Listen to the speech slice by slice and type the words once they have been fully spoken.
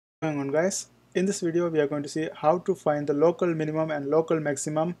Going on, guys? In this video we are going to see how to find the local minimum and local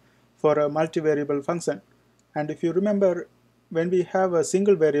maximum for a multivariable function. And if you remember, when we have a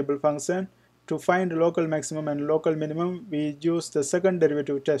single variable function, to find local maximum and local minimum we use the second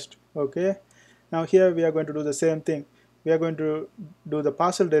derivative test. Okay, now here we are going to do the same thing. We are going to do the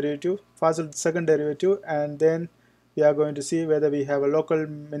partial second derivative, and then we are going to see whether we have a local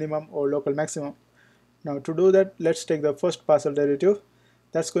minimum or local maximum. Now to do that, let's take the first partial derivative.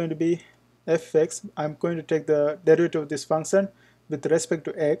 That's going to be fx. I'm going to take the derivative of this function with respect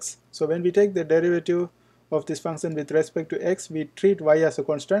to x. So when we take the derivative of this function with respect to x, we treat y as a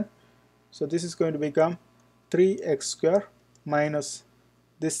constant. So this is going to become 3x square minus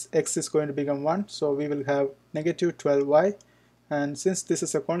this x is going to become 1. So we will have negative 12y. And since this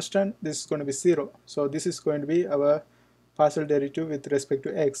is a constant, this is going to be 0. So this is going to be our partial derivative with respect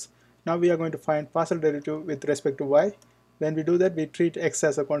to x. Now we are going to find partial derivative with respect to y. When we do that, we treat x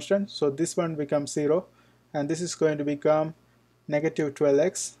as a constant, so this one becomes 0, and this is going to become negative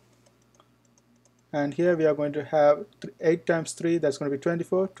 12x, and here we are going to have 8 times 3, that's going to be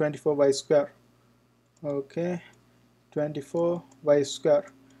 24y square. Okay, 24y square.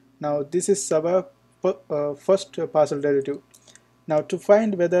 Now this is our first partial derivative. Now to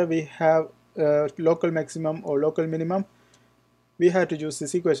find whether we have local maximum or local minimum, we have to use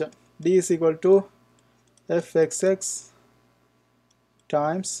this equation. D is equal to fxx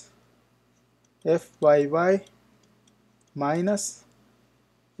times fyy minus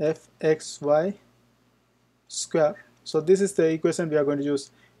fxy square. So this is the equation we are going to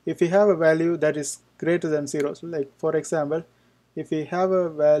use. If we have a value that is greater than 0, so like for example, if we have a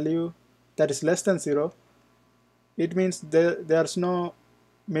value that is less than 0, it means there's no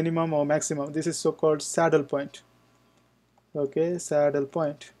minimum or maximum. This is so-called saddle point. Okay, saddle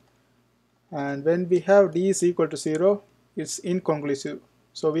point. And when we have d is equal to 0, it's inconclusive,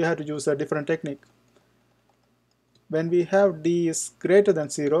 so we have to use a different technique. When we have d is greater than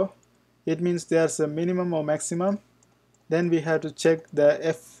 0, it means there's a minimum or maximum. Then we have to check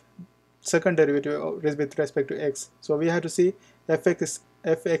the second derivative with respect to x. So we have to see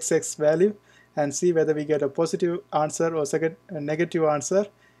fxx value and see whether we get a positive answer or a negative answer.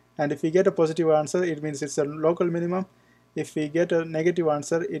 And if we get a positive answer, it means it's a local minimum. If we get a negative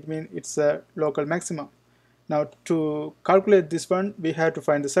answer, it means it's a local maximum. Now to calculate this one, we have to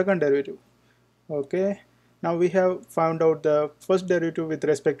find the second derivative. Okay, now we have found out the first derivative with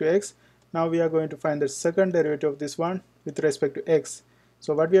respect to x. Now we are going to find the second derivative of this one with respect to x.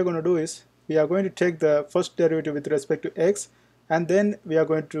 So what we are going to do is, we are going to take the first derivative with respect to x, and then we are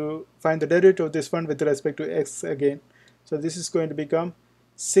going to find the derivative of this one with respect to x again. So this is going to become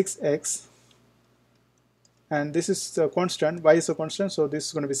 6x, and this is a constant, y is a constant, so this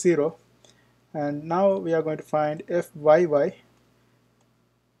is going to be 0. And now we are going to find fyy,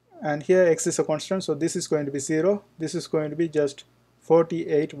 and here x is a constant, so this is going to be 0. This is going to be just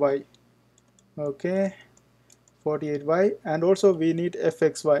 48y. Okay, 48y, and also we need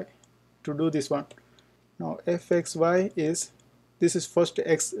fxy to do this one. Now fxy is, this is first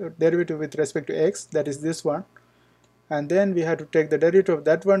x derivative with respect to x, that is this one, and then we have to take the derivative of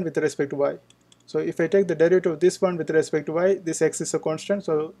that one with respect to y. So if I take the derivative of this one with respect to y, this x is a constant,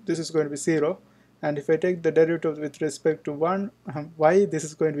 so this is going to be 0. And if I take the derivative with respect to y, this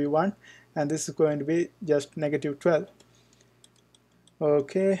is going to be 1, and this is going to be just negative 12.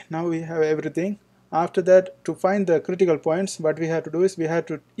 Okay, now we have everything. After that, to find the critical points, what we have to do is we have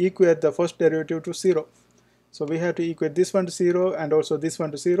to equate the first derivative to 0. So we have to equate this one to 0 and also this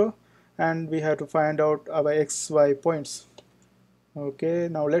one to 0, and we have to find out our xy points. Okay,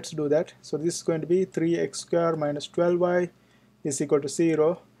 now let's do that. So this is going to be 3x square minus 12y is equal to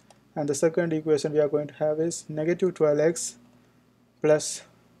 0, and the second equation we are going to have is negative 12x plus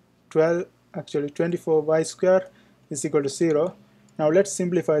 24y square is equal to 0. Now let's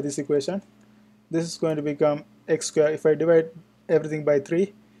simplify this equation. This is going to become x square. If I divide everything by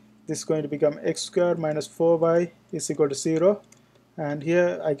 3, this is going to become x square minus 4y is equal to 0, and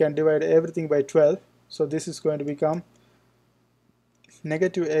here I can divide everything by 12, so this is going to become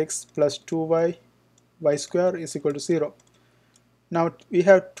negative x plus 2y y square is equal to 0. Now we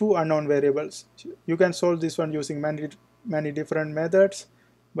have two unknown variables. You can solve this one using many different methods,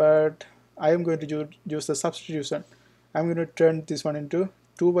 but I am going to use the substitution. I'm going to turn this one into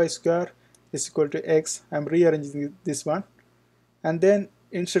 2y square is equal to x. I'm rearranging this one, and then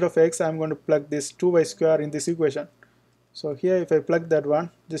instead of x, I'm going to plug this 2y square in this equation. So here if I plug that one,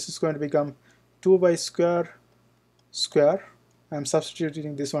 this is going to become 2y square square. I'm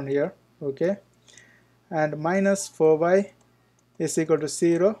substituting this one here. Okay, and minus 4y is equal to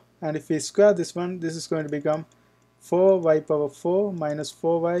 0, and if we square this one, this is going to become 4y power 4 minus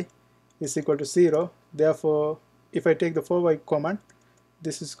 4y is equal to 0. Therefore, if I take the 4y common,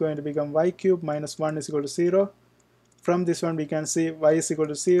 this is going to become y cube minus 1 is equal to 0. From this one we can see y is equal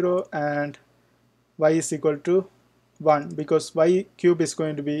to 0 and y is equal to 1, because y cube is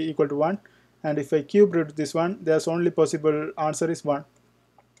going to be equal to 1, and if I cube root this one, there's only possible answer is 1.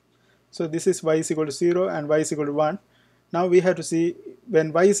 So this is y is equal to 0 and y is equal to 1. Now we have to see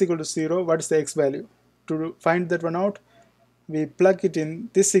when y is equal to 0, what is the x value. To find that one out, we plug it in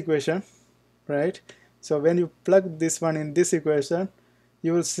this equation, right? So when you plug this one in this equation,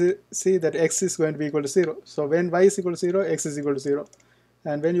 you will see that x is going to be equal to 0. So when y is equal to 0, x is equal to 0.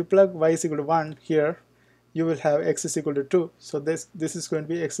 And when you plug y is equal to 1 here, you will have x is equal to 2. So this is going to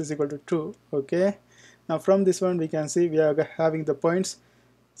be x is equal to 2. Okay. Now from this one we can see we are having the points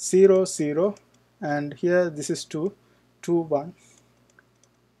 0, 0, and here this is 2, 2, 1.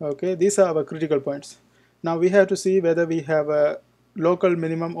 Okay, these are our critical points. Now we have to see whether we have a local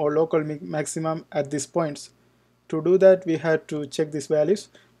minimum or local maximum at these points. To do that, we have to check these values.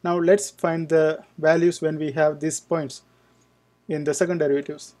 Now let's find the values when we have these points in the second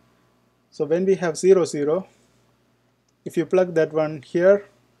derivatives. So when we have 0, 0, if you plug that one here,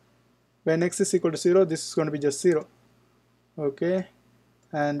 when x is equal to 0, this is going to be just 0. Okay,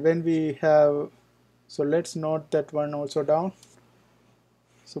 and when we have, so let's note that one also down.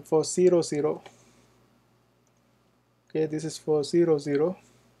 So for 0, 0, okay, this is for 0, 0.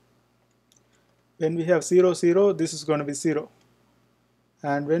 When we have 0, 0, this is going to be 0.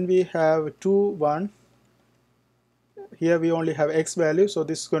 And when we have 2, 1, here we only have x value, so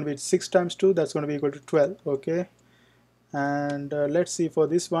this is going to be 6 times 2, that's going to be equal to 12. Okay, and let's see for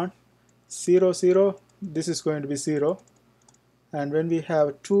this one, 0, 0, this is going to be 0. And when we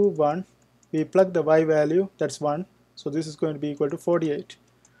have 2, 1, we plug the y value, that's 1, so this is going to be equal to 48.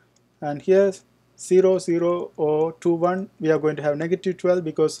 And here 0, 0 or 2, 1, we are going to have negative 12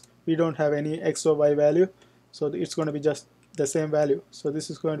 because we don't have any x or y value, so it's going to be just the same value. So this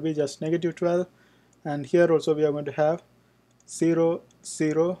is going to be just negative 12, and here also we are going to have 0,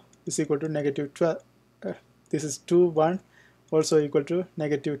 0 is equal to negative 12. This is 2, 1 also equal to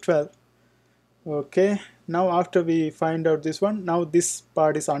negative 12. Okay, now after we find out this one, now this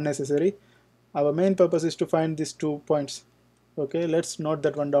part is unnecessary. Our main purpose is to find these 2 points. Okay, let's note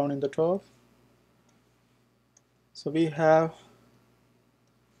that one down in the top. So we have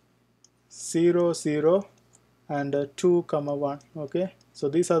 0, 0 and 2, 1. Okay, so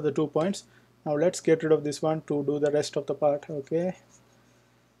these are the 2 points. Now let's get rid of this one to do the rest of the part. Okay,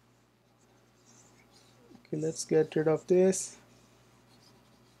 let's get rid of this.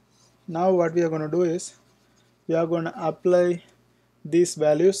 Now what we are going to do is we are going to apply these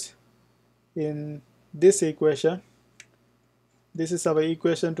values in this equation. This is our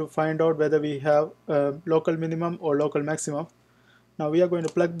equation to find out whether we have a local minimum or local maximum. Now we are going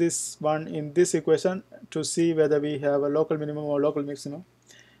to plug this one in this equation to see whether we have a local minimum or local maximum.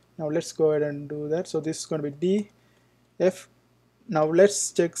 Now let's go ahead and do that. So this is going to be d f. Now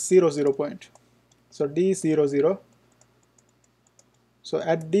let's check 0, 0 point. So d 0, 0. So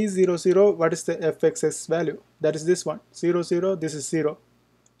at d 0, 0, what is the fxx value? That is this one, 0, 0, this is 0.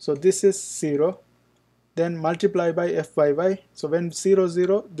 So this is 0. Then multiply by fyy. So when 0,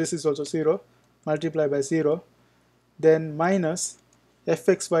 0, this is also 0. Multiply by 0. Then minus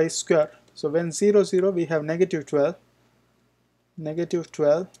fxy square. So when 0, 0, we have negative 12. Negative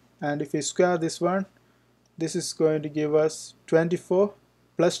 12. And if we square this one, this is going to give us 24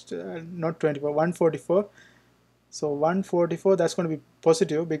 plus, not 24, 144. So 144, that's going to be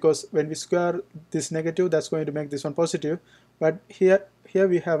positive because when we square this negative, that's going to make this one positive. But here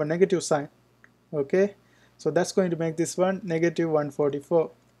we have a negative sign. Okay, so that's going to make this one negative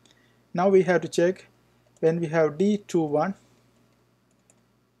 144. Now we have to check when we have d21,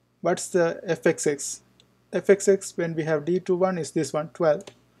 what's the fxx? Fxx when we have d21 is this one, 12.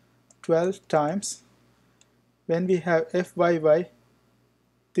 12 times, when we have fyy,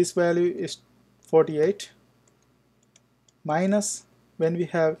 this value is 48, minus when we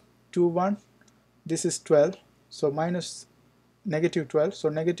have 21, this is 12, so minus negative 12, so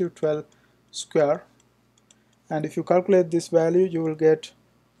negative 12 square, and if you calculate this value you will get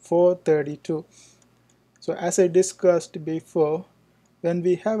 432. So as I discussed before, when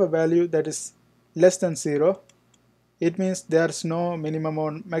we have a value that is less than 0, it means there's no minimum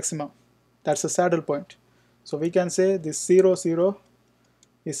or maximum. That's a saddle point. So we can say this 0, 0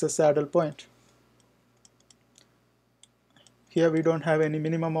 is a saddle point. Here we don't have any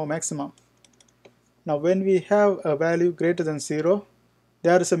minimum or maximum. Now when we have a value greater than 0,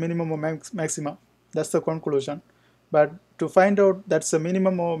 there is a minimum or maximum. That's the conclusion. But to find out that's a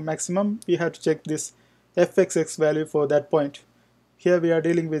minimum or maximum, we have to check this fxx value for that point. Here we are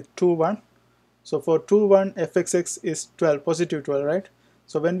dealing with 2 1. So for 2 1 fxx is 12, positive 12, right?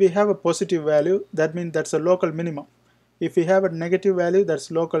 So when we have a positive value, that means that's a local minimum. If we have a negative value,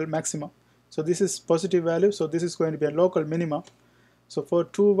 that's local maximum. So this is positive value, so this is going to be a local minimum. So for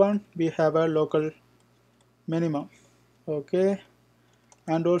 2 1 we have a local minimum. Okay,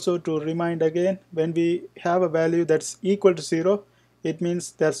 and also to remind again, when we have a value that's equal to 0, it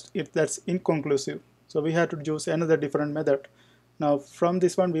means that's inconclusive, so we have to use another different method. Now from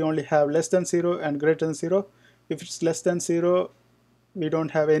this one we only have less than 0 and greater than 0. If it's less than 0, we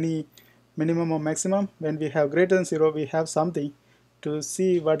don't have any minimum or maximum. When we have greater than 0, we have something. To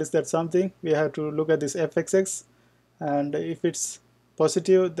see what is that something, we have to look at this fxx, and if it's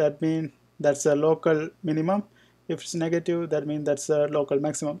positive, that means that's a local minimum. If it's negative, that means that's a local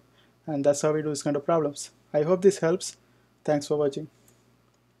maximum. And that's how we do this kind of problems. I hope this helps. Thanks for watching.